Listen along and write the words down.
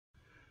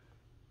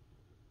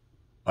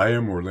I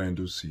am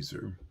Orlando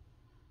Caesar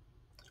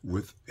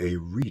with a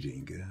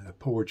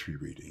poetry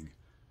reading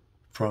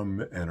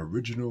from an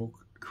original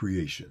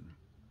creation.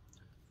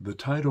 The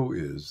title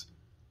is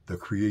The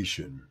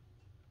Creation,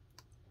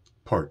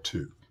 Part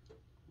 2.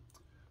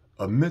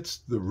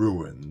 Amidst the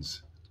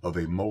ruins of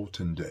a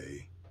molten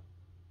day,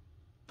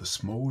 the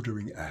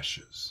smoldering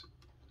ashes,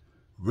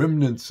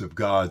 remnants of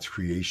God's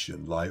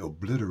creation lie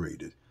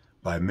obliterated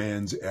by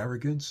man's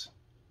arrogance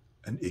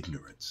and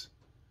ignorance.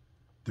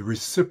 The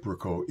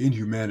reciprocal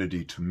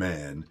inhumanity to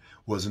man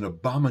was an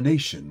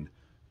abomination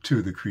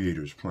to the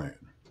Creator's plan.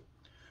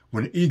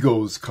 When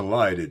egos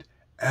collided,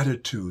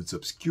 attitudes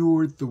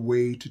obscured the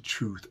way to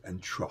truth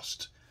and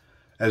trust.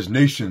 As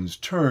nations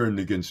turned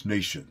against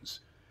nations,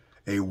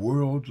 a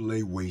world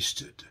lay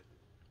wasted,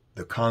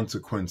 the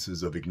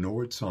consequences of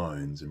ignored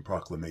signs and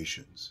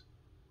proclamations,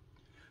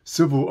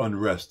 civil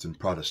unrest and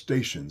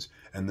protestations,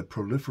 and the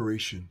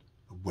proliferation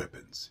of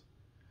weapons.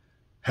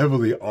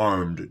 Heavily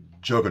armed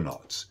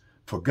juggernauts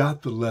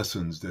forgot the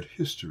lessons that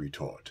history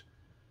taught.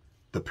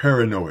 The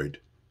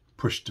paranoid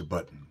pushed a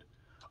button,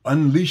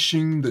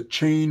 unleashing the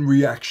chain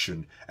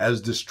reaction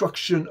as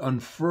destruction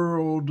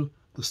unfurled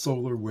the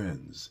solar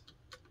winds.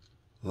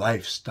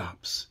 Life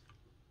stops.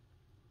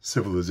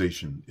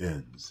 Civilization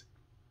ends.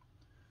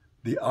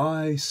 The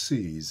eye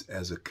sees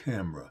as a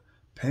camera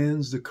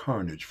pans the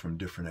carnage from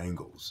different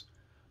angles.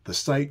 The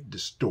sight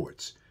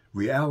distorts.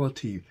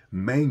 Reality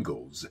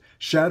mangles.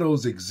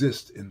 Shadows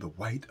exist in the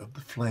white of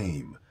the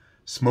flame.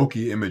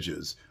 Smoky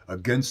images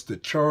against the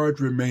charred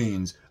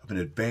remains of an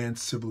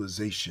advanced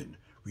civilization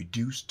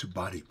reduced to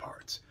body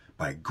parts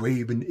by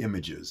graven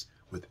images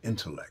with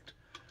intellect,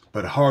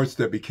 but hearts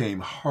that became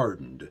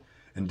hardened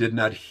and did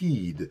not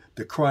heed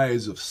the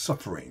cries of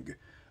suffering,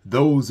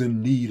 those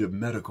in need of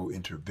medical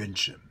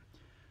intervention.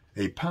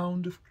 A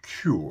pound of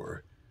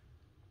cure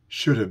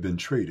should have been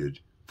traded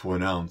for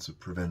an ounce of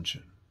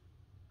prevention.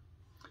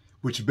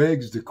 Which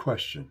begs the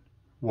question,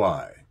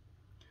 why?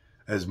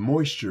 As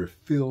moisture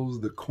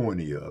fills the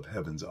cornea of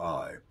heaven's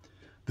eye,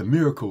 the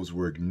miracles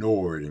were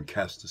ignored and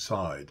cast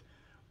aside.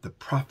 The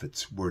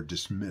prophets were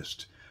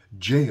dismissed,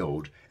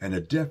 jailed, and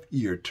a deaf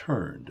ear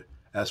turned.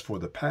 As for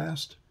the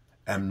past,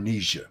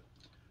 amnesia.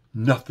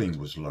 Nothing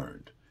was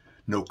learned.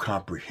 No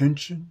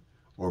comprehension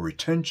or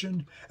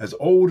retention, as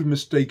old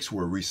mistakes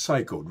were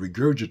recycled,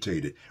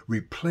 regurgitated,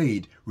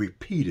 replayed,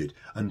 repeated,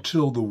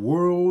 until the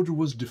world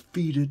was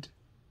defeated,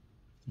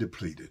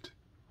 depleted.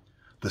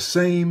 The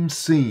same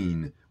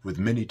scene with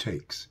many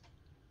takes,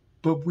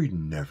 but we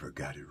never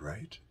got it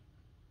right.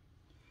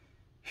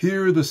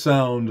 Hear the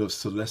sound of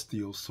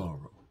celestial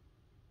sorrow,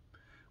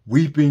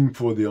 weeping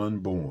for the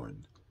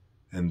unborn,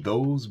 and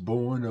those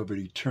born of an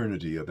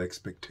eternity of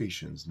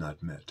expectations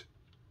not met.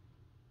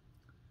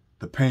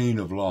 The pain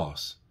of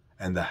loss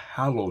and the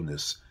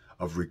hollowness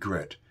of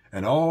regret,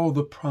 and all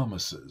the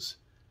promises.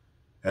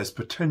 As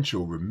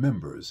potential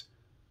remembers,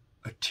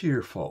 a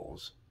tear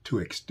falls to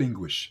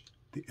extinguish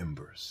the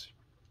embers.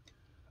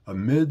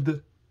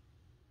 Amid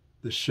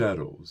the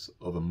shadows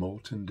of a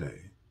molten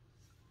day,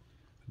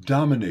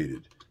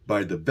 dominated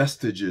by the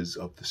vestiges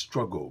of the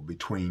struggle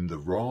between the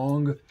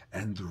wrong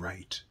and the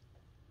right,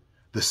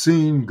 the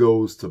scene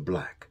goes to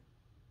black,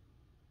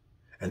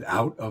 and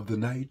out of the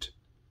night,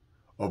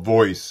 a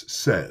voice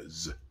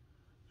says,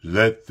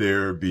 "Let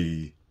there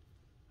be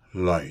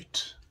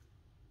light."